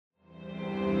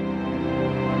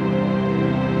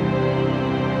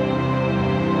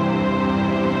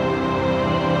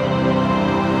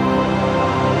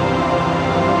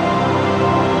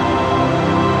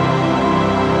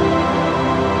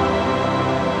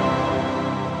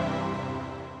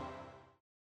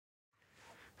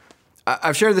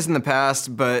I've shared this in the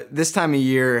past, but this time of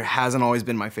year hasn't always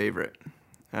been my favorite.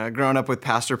 Growing up with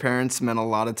pastor parents meant a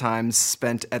lot of times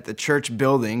spent at the church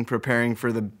building preparing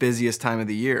for the busiest time of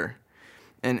the year.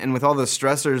 And with all the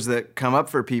stressors that come up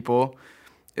for people,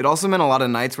 it also meant a lot of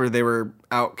nights where they were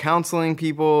out counseling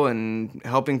people and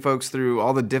helping folks through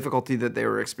all the difficulty that they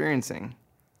were experiencing.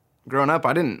 Growing up,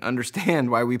 I didn't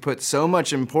understand why we put so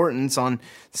much importance on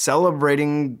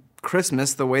celebrating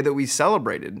Christmas the way that we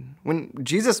celebrated, when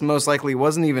Jesus most likely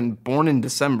wasn't even born in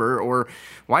December, or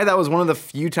why that was one of the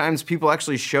few times people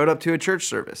actually showed up to a church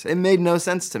service. It made no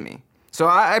sense to me. So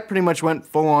I pretty much went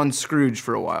full-on Scrooge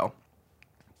for a while.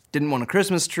 Didn't want a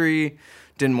Christmas tree,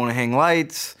 didn't want to hang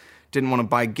lights, didn't want to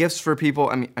buy gifts for people.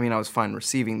 I mean, I was fine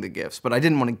receiving the gifts, but I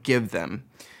didn't want to give them.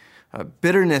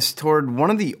 Bitterness toward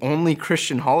one of the only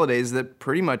Christian holidays that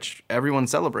pretty much everyone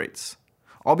celebrates.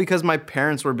 All because my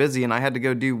parents were busy and I had to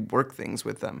go do work things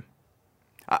with them.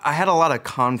 I had a lot of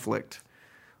conflict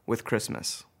with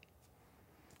Christmas.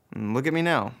 And look at me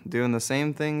now, doing the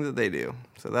same thing that they do.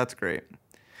 So that's great.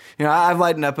 I've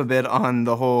lightened up a bit on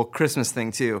the whole Christmas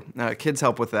thing too. Kids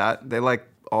help with that. They like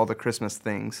all the Christmas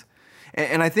things.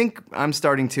 And I think I'm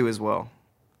starting to as well.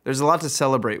 There's a lot to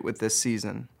celebrate with this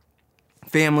season.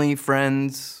 Family,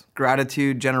 friends,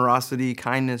 gratitude, generosity,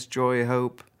 kindness, joy,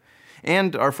 hope.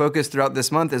 And our focus throughout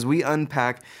this month as we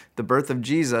unpack the birth of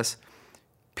Jesus,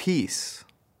 peace.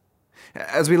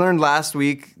 As we learned last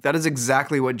week, that is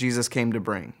exactly what Jesus came to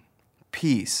bring.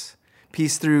 Peace.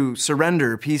 Peace through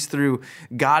surrender, peace through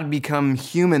God become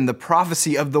human, the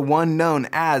prophecy of the one known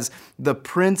as the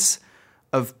Prince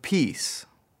of Peace.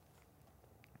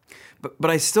 But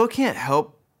I still can't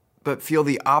help but feel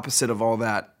the opposite of all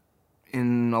that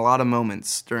in a lot of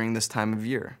moments during this time of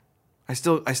year. I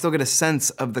still get a sense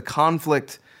of the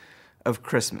conflict of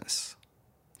Christmas.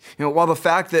 While the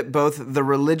fact that both the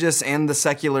religious and the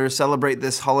secular celebrate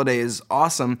this holiday is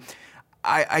awesome,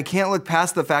 I can't look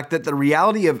past the fact that the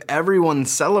reality of everyone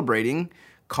celebrating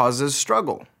causes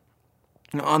struggle.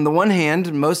 On the one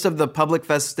hand, most of the public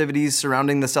festivities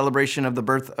surrounding the celebration of the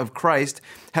birth of Christ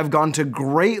have gone to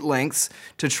great lengths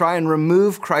to try and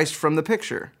remove Christ from the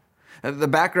picture. The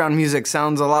background music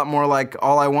sounds a lot more like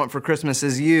All I Want for Christmas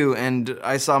Is You and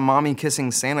I Saw Mommy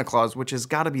Kissing Santa Claus, which has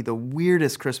got to be the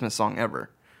weirdest Christmas song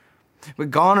ever. But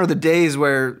gone are the days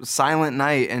where Silent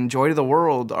Night and Joy to the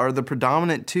World are the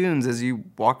predominant tunes as you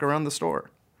walk around the store.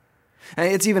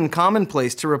 And it's even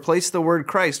commonplace to replace the word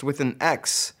Christ with an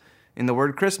X in the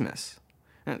word Christmas.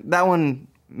 That one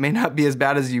may not be as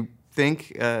bad as you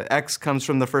think. X comes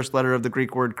from the first letter of the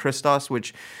Greek word Christos,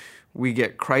 which we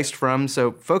get Christ from,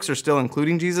 so folks are still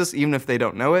including Jesus even if they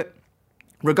don't know it.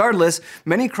 Regardless,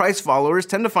 many Christ followers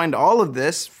tend to find all of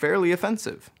this fairly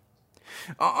offensive.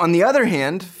 On the other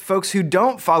hand, folks who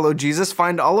don't follow Jesus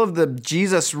find all of the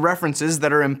Jesus references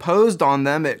that are imposed on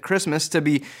them at Christmas to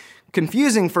be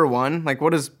confusing for one, like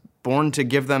what does born to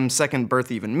give them second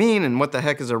birth even mean, and what the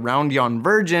heck is a round yon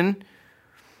virgin?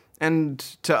 And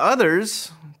to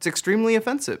others, it's extremely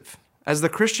offensive, as the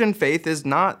Christian faith is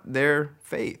not their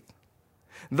faith.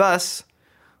 Thus,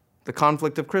 the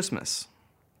conflict of Christmas.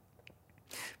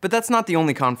 But that's not the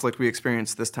only conflict we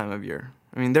experience this time of year.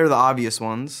 They're the obvious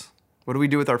ones. What do we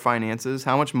do with our finances?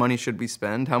 How much money should we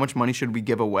spend? How much money should we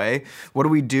give away? What do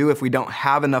we do if we don't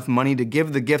have enough money to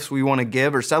give the gifts we want to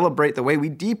give or celebrate the way we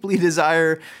deeply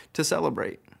desire to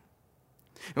celebrate?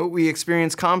 We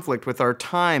experience conflict with our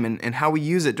time and how we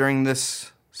use it during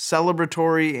this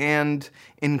celebratory and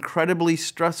incredibly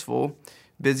stressful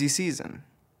busy season.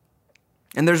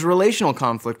 And there's relational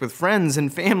conflict with friends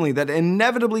and family that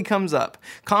inevitably comes up.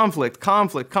 Conflict.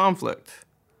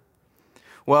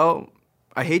 Well,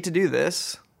 I hate to do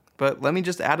this, but let me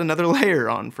just add another layer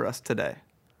on for us today.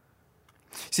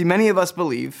 See, many of us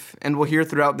believe, and we'll hear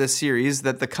throughout this series,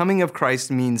 that the coming of Christ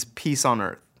means peace on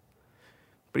earth.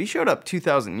 But he showed up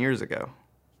 2,000 years ago.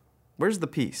 Where's the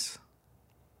peace?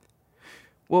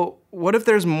 Well, what if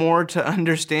there's more to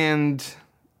understand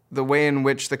the way in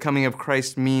which the coming of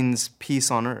Christ means peace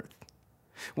on earth?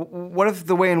 What if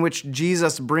the way in which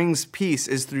Jesus brings peace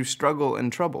is through struggle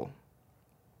and trouble?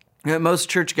 At most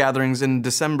church gatherings in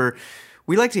December,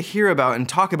 we like to hear about and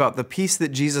talk about the peace that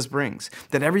Jesus brings,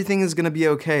 that everything is going to be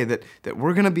okay, that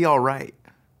we're going to be all right.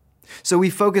 So we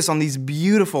focus on these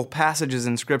beautiful passages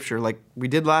in Scripture, like we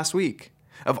did last week,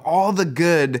 of all the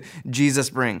good Jesus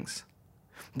brings.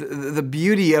 The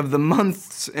beauty of the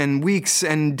months and weeks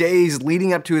and days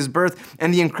leading up to his birth,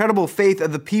 and the incredible faith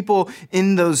of the people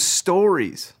in those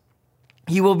stories.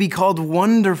 He will be called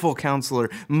Wonderful Counselor,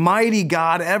 Mighty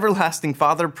God, Everlasting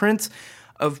Father, Prince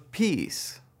of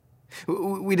Peace.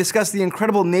 We discussed the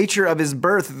incredible nature of his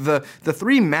birth. The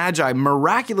three magi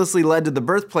miraculously led to the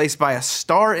birthplace by a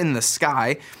star in the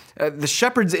sky. The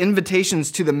shepherds' invitation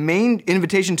to the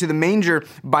manger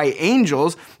by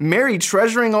angels. Mary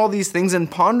treasuring all these things and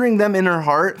pondering them in her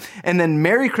heart. And then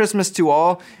Merry Christmas to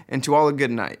all, and to all a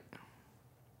good night.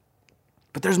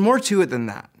 But there's more to it than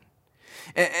that.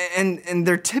 And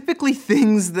they're typically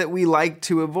things that we like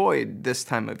to avoid this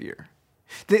time of year.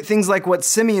 Things like what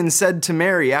Simeon said to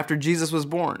Mary after Jesus was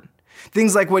born.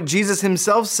 Things like what Jesus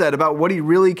himself said about what he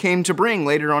really came to bring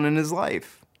later on in his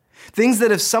life. Things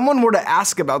that if someone were to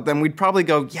ask about them, we'd probably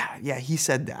go, yeah, he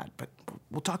said that, but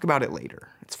we'll talk about it later.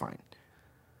 It's fine.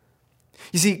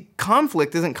 You see,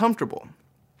 conflict isn't comfortable,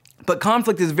 but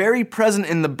conflict is very present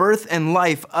in the birth and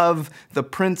life of the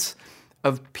Prince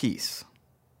of Peace.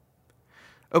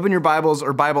 Open your Bibles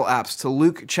or Bible apps to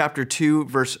Luke chapter 2,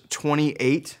 verse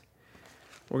 28.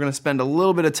 We're going to spend a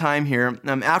little bit of time here.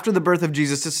 After the birth of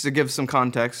Jesus, just to give some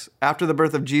context, after the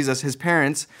birth of Jesus, his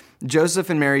parents, Joseph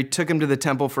and Mary, took him to the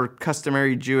temple for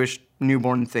customary Jewish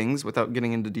newborn things, without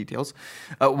getting into details.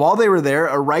 While they were there,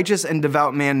 a righteous and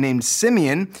devout man named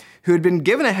Simeon, who had been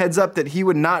given a heads up that he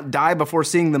would not die before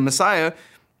seeing the Messiah,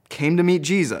 came to meet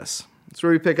Jesus. That's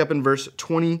where we pick up in verse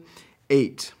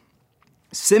 28.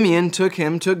 Simeon took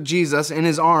Jesus in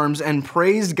his arms and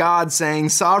praised God, saying,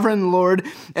 "Sovereign Lord,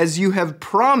 as you have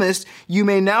promised, you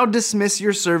may now dismiss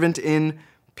your servant in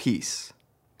peace.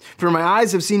 For my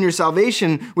eyes have seen your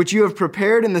salvation, which you have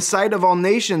prepared in the sight of all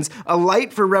nations, a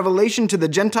light for revelation to the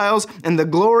Gentiles and the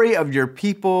glory of your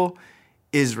people,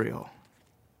 Israel."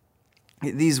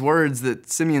 These words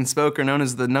that Simeon spoke are known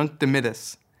as the Nunc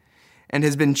Dimittis and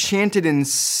has been chanted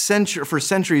for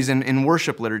centuries in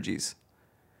worship liturgies.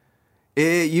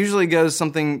 It usually goes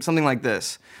something like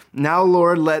this. "Now,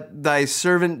 Lord, let thy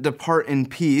servant depart in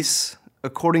peace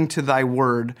according to thy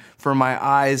word, for my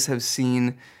eyes have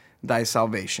seen thy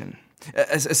salvation."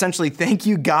 Essentially, thank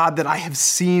you, God, that I have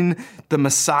seen the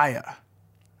Messiah.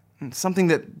 Something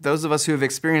that those of us who have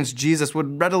experienced Jesus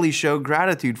would readily show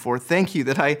gratitude for. Thank you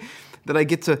that I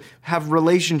get to have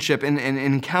relationship and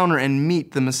encounter and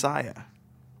meet the Messiah.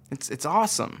 It's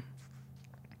awesome.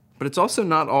 But it's also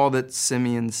not all that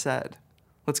Simeon said.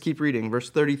 Let's keep reading. Verse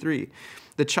 33.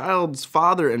 The child's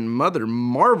father and mother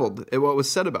marveled at what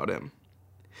was said about him.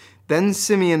 Then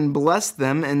Simeon blessed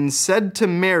them and said to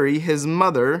Mary, his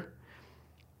mother,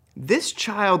 "This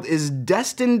child is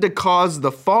destined to cause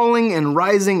the falling and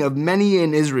rising of many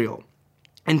in Israel,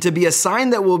 and to be a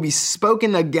sign that will be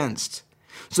spoken against,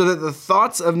 so that the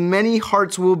thoughts of many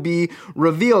hearts will be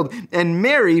revealed. And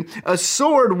Mary, a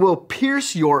sword will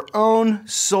pierce your own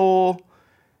soul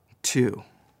too."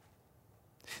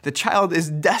 The child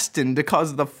is destined to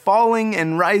cause the falling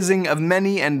and rising of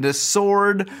many, and the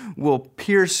sword will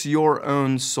pierce your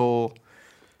own soul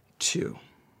too.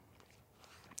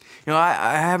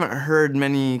 I haven't heard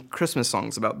many Christmas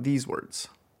songs about these words.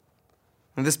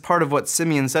 And this part of what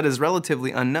Simeon said is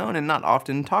relatively unknown and not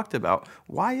often talked about.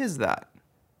 Why is that?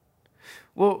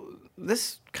 Well,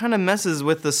 this kind of messes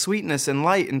with the sweetness and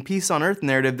light and peace on earth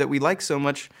narrative that we like so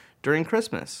much during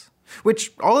Christmas,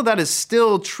 which all of that is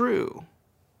still true.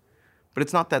 But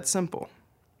it's not that simple.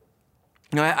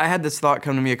 I had this thought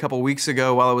come to me a couple weeks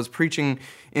ago while I was preaching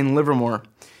in Livermore.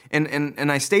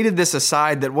 And I stated this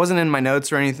aside that wasn't in my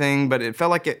notes or anything, but it felt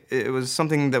like it was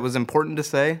something that was important to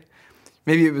say.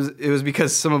 Maybe it was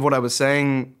because some of what I was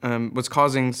saying was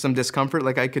causing some discomfort.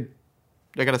 Like I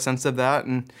got a sense of that.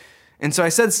 And so I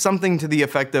said something to the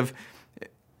effect of,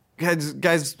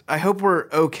 guys, I hope we're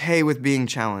okay with being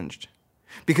challenged.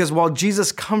 Because while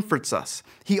Jesus comforts us,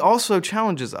 he also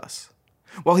challenges us.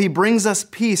 While he brings us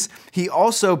peace, he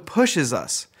also pushes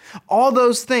us. All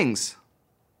those things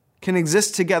can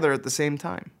exist together at the same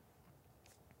time.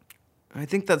 I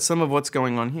think that's some of what's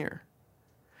going on here.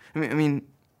 I mean,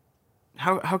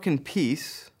 how can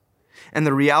peace and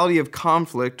the reality of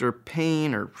conflict or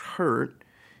pain or hurt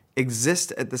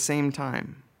exist at the same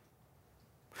time?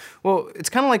 Well, it's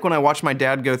kind of like when I watched my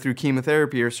dad go through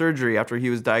chemotherapy or surgery after he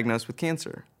was diagnosed with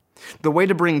cancer. The way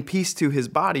to bring peace to his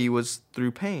body was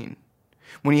through pain.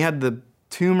 When he had the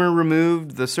tumor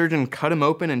removed, the surgeon cut him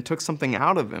open and took something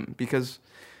out of him because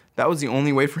that was the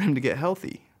only way for him to get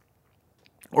healthy.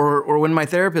 Or when my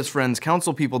therapist friends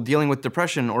counsel people dealing with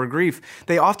depression or grief,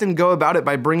 they often go about it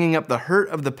by bringing up the hurt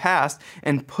of the past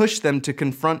and push them to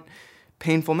confront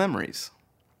painful memories.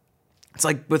 It's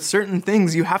like with certain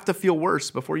things, you have to feel worse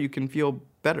before you can feel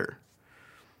better.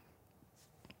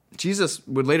 Jesus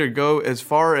would later go as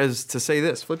far as to say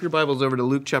this. Flip your Bibles over to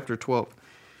Luke chapter 12.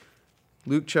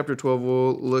 Luke chapter 12,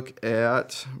 we'll look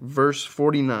at verse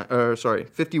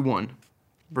 51.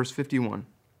 Verse 51.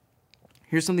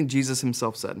 Here's something Jesus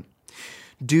himself said.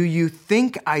 Do you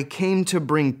think I came to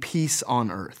bring peace on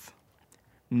earth?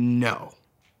 No.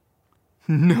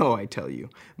 No, I tell you,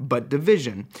 but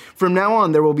division. From now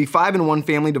on, there will be 5 in one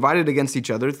family divided against each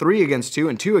other, 3 against 2,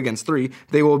 and 2 against 3.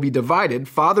 They will be divided,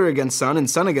 father against son, and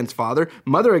son against father,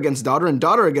 mother against daughter, and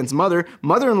daughter against mother,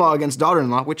 mother-in-law against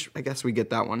daughter-in-law, which I guess we get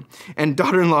that one, and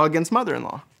daughter-in-law against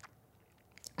mother-in-law.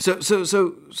 So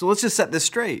let's just set this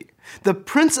straight. The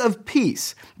Prince of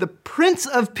Peace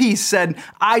said,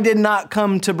 I did not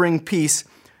come to bring peace,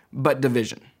 but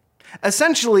division.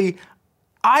 Essentially,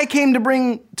 I came to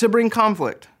bring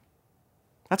conflict.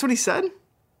 That's what he said?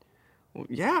 Well,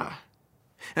 yeah.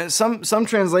 And some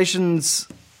translations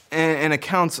and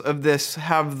accounts of this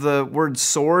have the word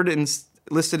sword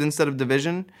listed instead of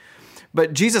division.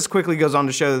 But Jesus quickly goes on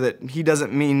to show that he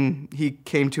doesn't mean he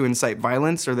came to incite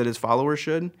violence or that his followers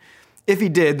should. If he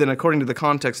did, then according to the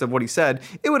context of what he said,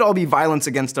 it would all be violence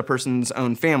against a person's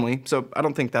own family. So I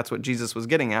don't think that's what Jesus was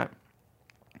getting at.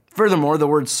 Furthermore, the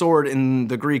word sword in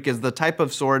the Greek is the type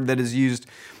of sword that is used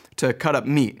to cut up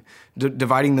meat,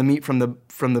 dividing the meat from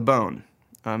the bone.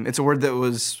 It's a word that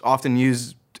was often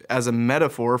used as a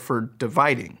metaphor for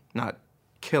dividing, not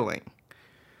killing.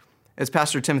 As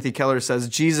Pastor Timothy Keller says,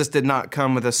 Jesus did not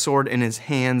come with a sword in his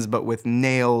hands, but with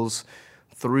nails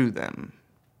through them.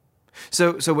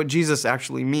 So what Jesus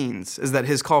actually means is that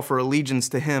his call for allegiance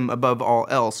to him above all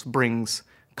else brings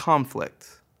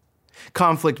conflict.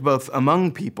 Conflict both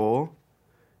among people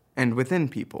and within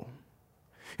people.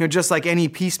 Just like any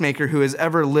peacemaker who has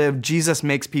ever lived, Jesus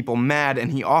makes people mad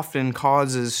and he often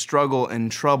causes struggle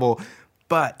and trouble.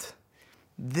 But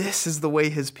this is the way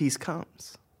his peace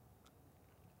comes.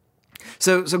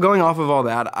 So going off of all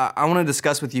that, I want to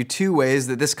discuss with you 2 ways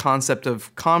that this concept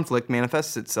of conflict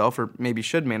manifests itself, or maybe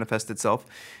should manifest itself,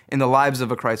 in the lives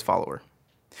of a Christ follower.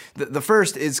 The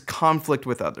first is conflict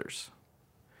with others.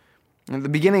 And the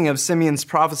beginning of Simeon's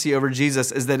prophecy over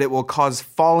Jesus is that it will cause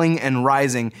falling and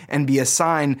rising and be a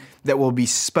sign that will be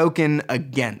spoken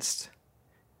against.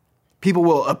 People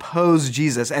will oppose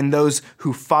Jesus and those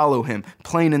who follow him,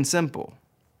 plain and simple.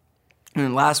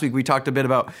 And last week we talked a bit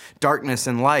about darkness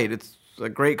and light. It's a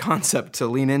great concept to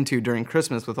lean into during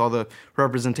Christmas with all the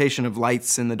representation of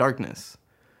lights in the darkness.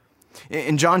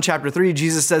 In John chapter 3,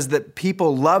 Jesus says that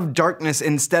people love darkness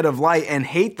instead of light and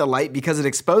hate the light because it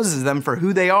exposes them for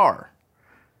who they are.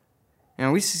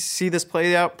 And we see this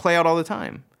play out all the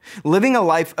time. Living a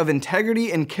life of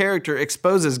integrity and character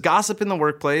exposes gossip in the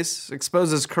workplace,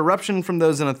 exposes corruption from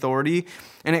those in authority,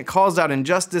 and it calls out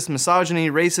injustice,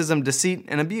 misogyny, racism, deceit,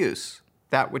 and abuse,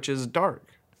 that which is dark.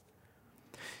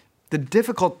 The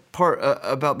difficult part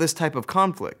about this type of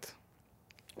conflict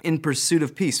in pursuit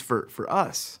of peace for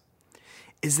us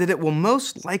is that it will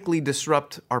most likely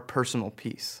disrupt our personal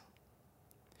peace.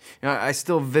 I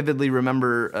still vividly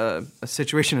remember a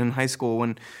situation in high school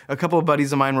when a couple of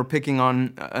buddies of mine were picking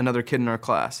on another kid in our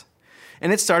class.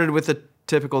 And it started with a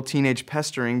typical teenage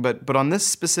pestering, but on this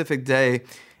specific day,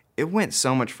 it went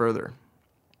so much further.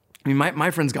 I mean,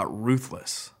 my friends got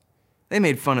ruthless. They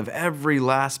made fun of every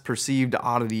last perceived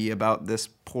oddity about this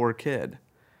poor kid.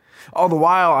 All the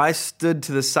while, I stood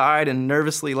to the side and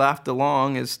nervously laughed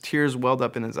along as tears welled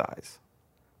up in his eyes.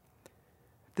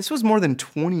 This was more than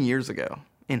 20 years ago.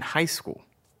 In high school.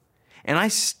 And I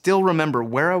still remember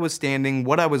where I was standing,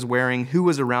 what I was wearing, who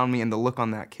was around me, and the look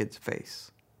on that kid's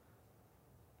face.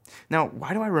 Now,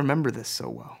 why do I remember this so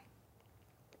well?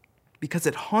 Because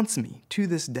it haunts me to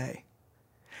this day.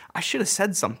 I should have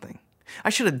said something. I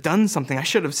should have done something. I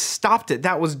should have stopped it.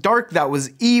 That was dark. That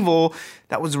was evil.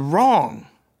 That was wrong.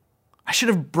 I should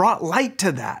have brought light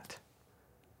to that.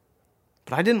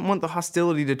 But I didn't want the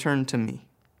hostility to turn to me.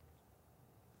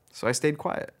 So I stayed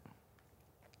quiet.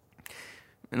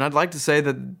 And I'd like to say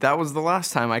that that was the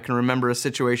last time I can remember a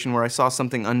situation where I saw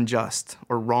something unjust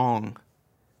or wrong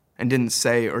and didn't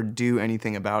say or do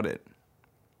anything about it.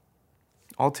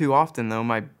 All too often, though,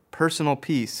 my personal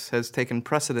peace has taken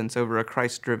precedence over a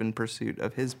Christ-driven pursuit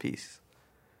of his peace.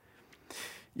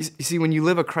 You see, when you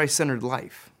live a Christ-centered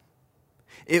life,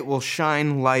 it will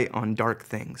shine light on dark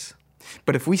things.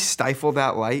 But if we stifle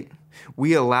that light,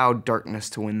 we allow darkness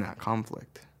to win that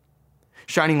conflict.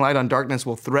 Shining light on darkness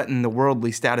will threaten the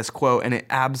worldly status quo, and it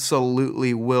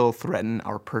absolutely will threaten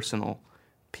our personal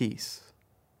peace.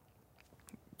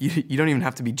 You don't even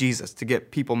have to be Jesus to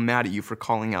get people mad at you for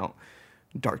calling out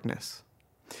darkness.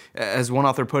 As one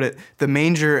author put it, the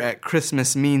manger at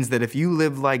Christmas means that if you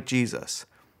live like Jesus,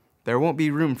 there won't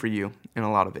be room for you in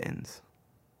a lot of inns.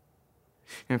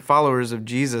 And followers of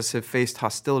Jesus have faced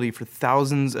hostility for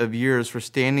thousands of years for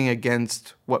standing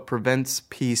against what prevents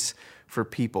peace for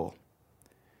people.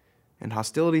 And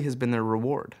hostility has been their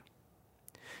reward.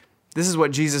 This is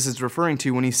what Jesus is referring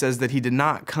to when he says that he did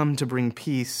not come to bring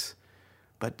peace,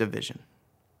 but division.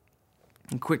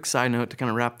 A quick side note to kind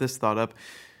of wrap this thought up.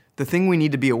 The thing we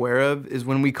need to be aware of is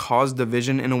when we cause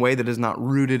division in a way that is not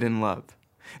rooted in love.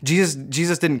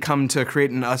 Jesus didn't come to create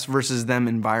an us versus them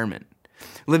environment.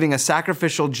 Living a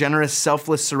sacrificial, generous,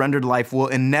 selfless, surrendered life will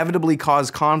inevitably cause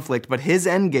conflict, but his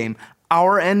end game,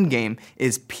 our end game,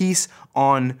 is peace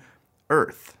on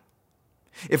earth.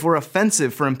 If we're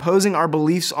offensive for imposing our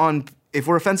beliefs on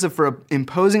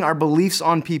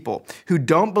people who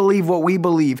don't believe what we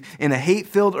believe in a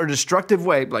hate-filled or destructive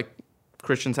way, like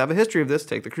Christians have a history of this,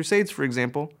 take the Crusades, for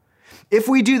example. If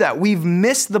we do that, we've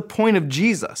missed the point of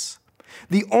Jesus.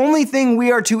 The only thing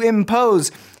we are to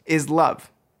impose is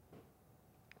love.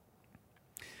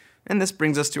 And this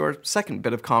brings us to our second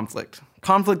bit of conflict.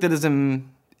 Conflict that is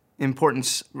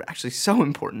important, actually so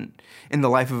important in the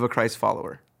life of a Christ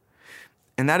follower.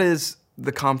 And that is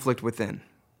the conflict within.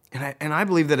 And I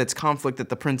believe that it's conflict that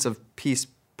the Prince of Peace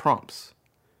prompts.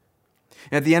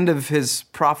 At the end of his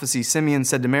prophecy, Simeon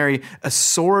said to Mary, "A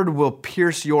sword will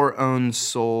pierce your own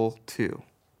soul too."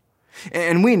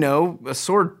 And we know a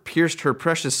sword pierced her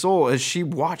precious soul as she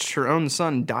watched her own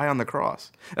son die on the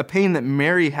cross, a pain that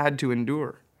Mary had to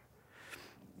endure.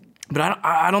 But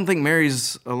I don't think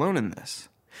Mary's alone in this,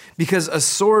 because a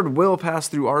sword will pass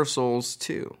through our souls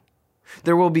too.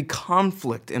 There will be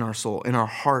conflict in our soul, in our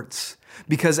hearts,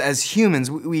 because as humans,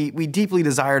 we deeply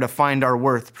desire to find our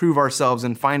worth, prove ourselves,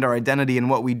 and find our identity in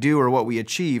what we do or what we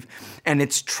achieve. And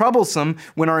it's troublesome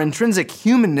when our intrinsic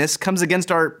humanness comes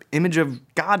against our image of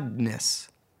godness.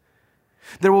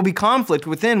 There will be conflict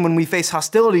within when we face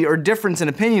hostility or difference in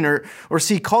opinion or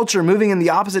see culture moving in the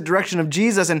opposite direction of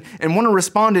Jesus and want to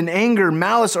respond in anger,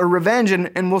 malice, or revenge,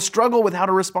 and will struggle with how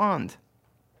to respond.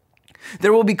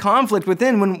 There will be conflict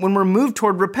within when we're moved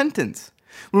toward repentance,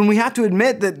 when we have to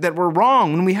admit that we're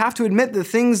wrong, when we have to admit the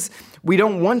things we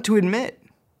don't want to admit,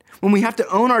 when we have to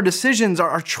own our decisions,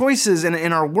 our choices,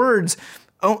 and our words,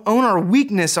 own our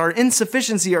weakness, our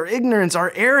insufficiency, our ignorance,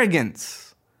 our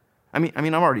arrogance. I mean,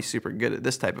 I'm already super good at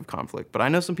this type of conflict, but I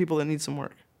know some people that need some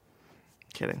work.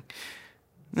 Kidding.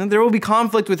 Now, there will be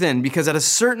conflict within because at a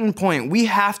certain point, we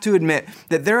have to admit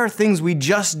that there are things we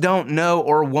just don't know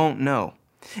or won't know.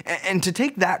 And to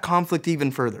take that conflict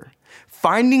even further,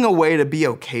 finding a way to be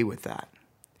okay with that.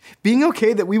 Being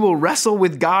okay that we will wrestle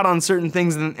with God on certain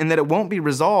things and that it won't be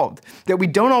resolved. That we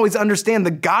don't always understand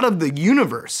the God of the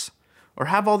universe or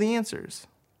have all the answers.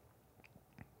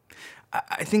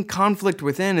 I think conflict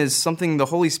within is something the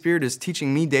Holy Spirit is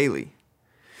teaching me daily.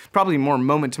 Probably more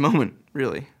moment to moment,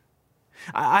 really.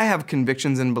 I have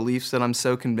convictions and beliefs that I'm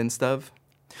so convinced of.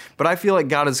 But I feel like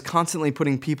God is constantly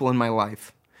putting people in my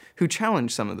life who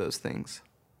challenge some of those things.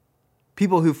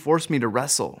 People who force me to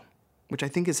wrestle, which I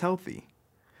think is healthy.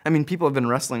 I mean, people have been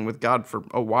wrestling with God for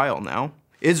a while now.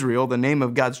 Israel, the name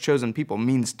of God's chosen people,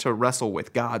 means to wrestle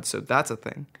with God, so that's a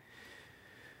thing.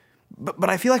 But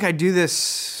I feel like I do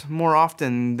this more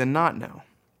often than not now.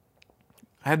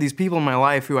 I have these people in my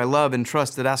life who I love and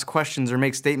trust that ask questions or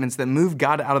make statements that move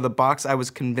God out of the box I was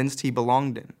convinced he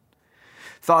belonged in.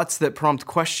 Thoughts that prompt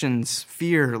questions,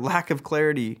 fear, lack of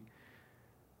clarity,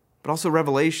 but also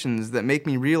revelations that make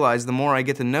me realize the more I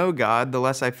get to know God, the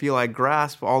less I feel I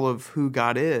grasp all of who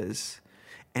God is.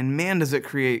 And man, does it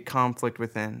create conflict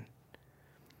within.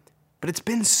 But it's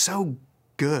been so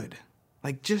good,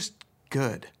 like just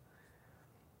good.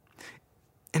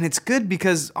 And it's good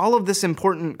because all of this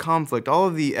important conflict, all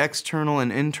of the external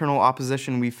and internal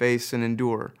opposition we face and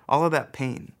endure, all of that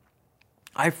pain,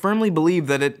 I firmly believe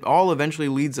that it all eventually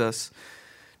leads us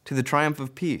to the triumph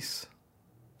of peace.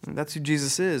 And that's who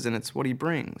Jesus is, and it's what he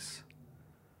brings.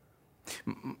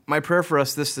 My prayer for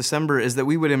us this December is that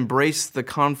we would embrace the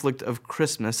conflict of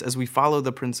Christmas as we follow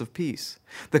the Prince of Peace,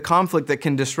 the conflict that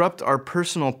can disrupt our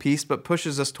personal peace but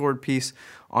pushes us toward peace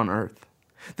on earth,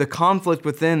 the conflict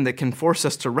within that can force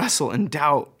us to wrestle and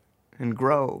doubt and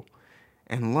grow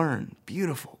and learn.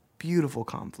 Beautiful, beautiful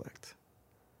conflict.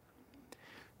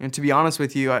 And to be honest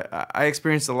with you, I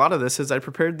experienced a lot of this as I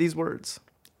prepared these words.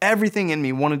 Everything in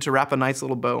me wanted to wrap a nice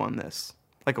little bow on this,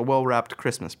 like a well-wrapped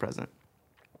Christmas present.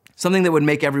 Something that would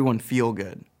make everyone feel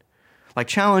good. Like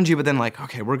challenge you, but then like,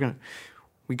 okay,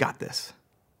 we got this.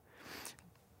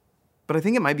 But I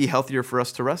think it might be healthier for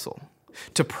us to wrestle,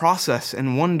 to process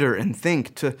and wonder and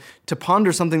think, to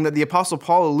ponder something that the Apostle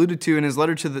Paul alluded to in his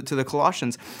letter to the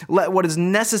Colossians. Let what is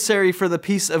necessary for the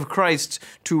peace of Christ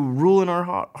to rule in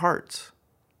our hearts.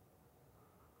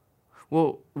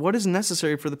 Well, what is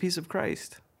necessary for the peace of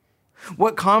Christ?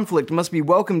 What conflict must be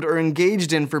welcomed or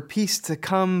engaged in for peace to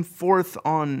come forth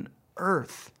on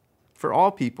earth for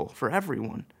all people, for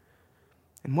everyone?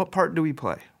 And what part do we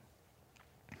play?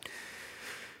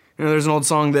 There's an old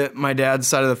song that my dad's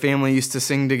side of the family used to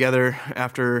sing together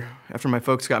after my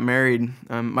folks got married.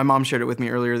 My mom shared it with me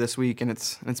earlier this week, and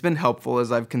it's been helpful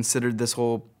as I've considered this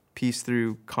whole peace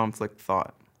through conflict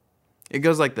thought. It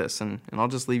goes like this, and I'll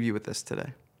just leave you with this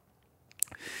today.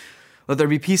 Let there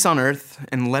be peace on earth,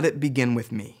 and let it begin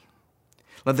with me.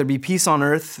 Let there be peace on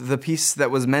earth, the peace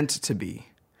that was meant to be.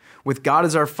 With God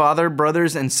as our Father,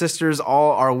 brothers and sisters,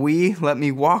 all are we. Let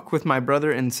me walk with my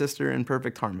brother and sister in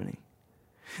perfect harmony.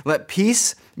 Let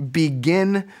peace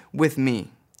begin with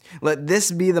me. Let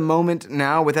this be the moment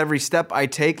now with every step I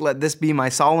take. Let this be my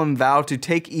solemn vow to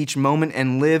take each moment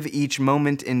and live each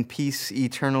moment in peace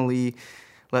eternally.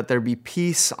 Let there be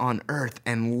peace on earth,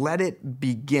 and let it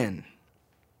begin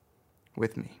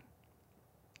with me.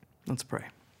 Let's pray.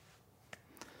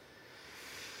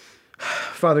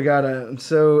 Father God, I'm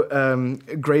so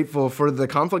grateful for the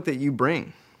conflict that you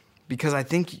bring, because I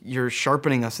think you're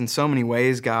sharpening us in so many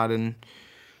ways, God, and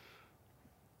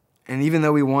even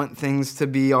though we want things to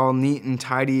be all neat and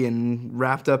tidy and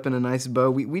wrapped up in a nice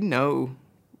bow, we know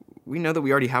that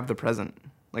we already have the present.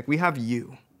 Like, we have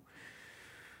you.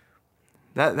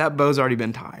 That bow's already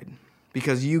been tied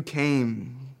because you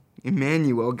came,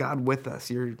 Emmanuel, God with us.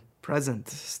 You're present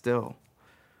still.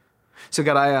 So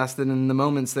God, I ask that in the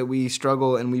moments that we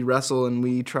struggle and we wrestle and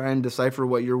we try and decipher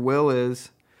what your will is,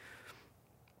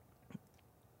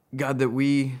 God, that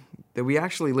we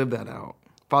actually live that out.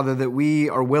 Father, that we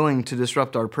are willing to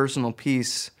disrupt our personal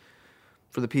peace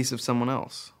for the peace of someone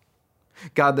else.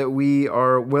 God, that we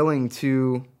are willing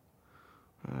to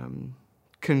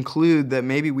conclude that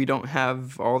maybe we don't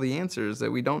have all the answers,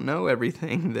 that we don't know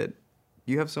everything, that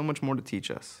you have so much more to teach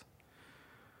us.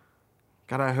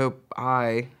 God, I hope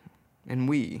I and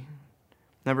we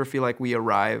never feel like we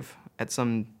arrive at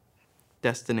some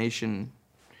destination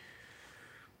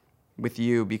with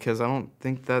you, because I don't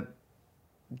think that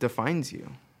defines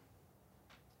you.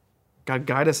 God,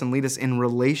 guide us and lead us in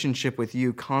relationship with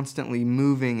you, constantly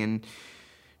moving and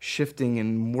shifting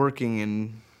and working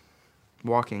and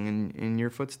walking in your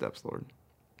footsteps, Lord.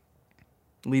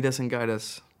 Lead us and guide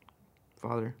us,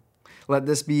 Father. Let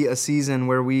this be a season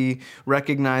where we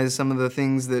recognize some of the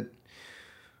things that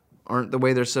aren't the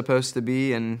way they're supposed to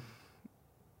be and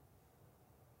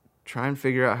try and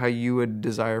figure out how you would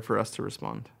desire for us to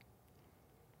respond.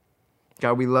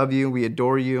 God, we love you. We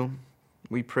adore you.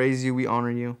 We praise you. We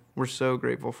honor you. We're so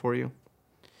grateful for you.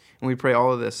 And we pray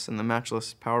all of this in the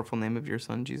matchless, powerful name of your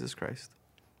Son, Jesus Christ.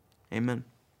 Amen.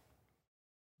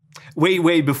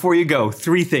 Wait, before you go,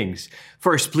 3 things.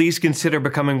 First, please consider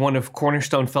becoming one of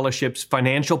Cornerstone Fellowship's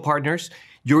financial partners.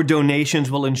 Your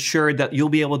donations will ensure that you'll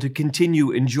be able to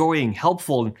continue enjoying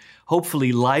helpful and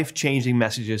hopefully life-changing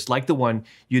messages like the one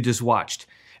you just watched.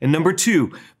 And number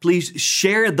 2, please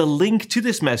share the link to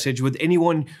this message with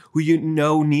anyone who you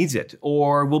know needs it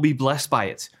or will be blessed by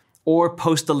it, or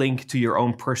post the link to your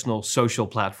own personal social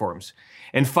platforms.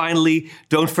 And finally,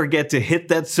 don't forget to hit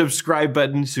that subscribe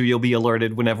button so you'll be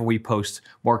alerted whenever we post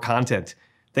more content.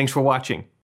 Thanks for watching.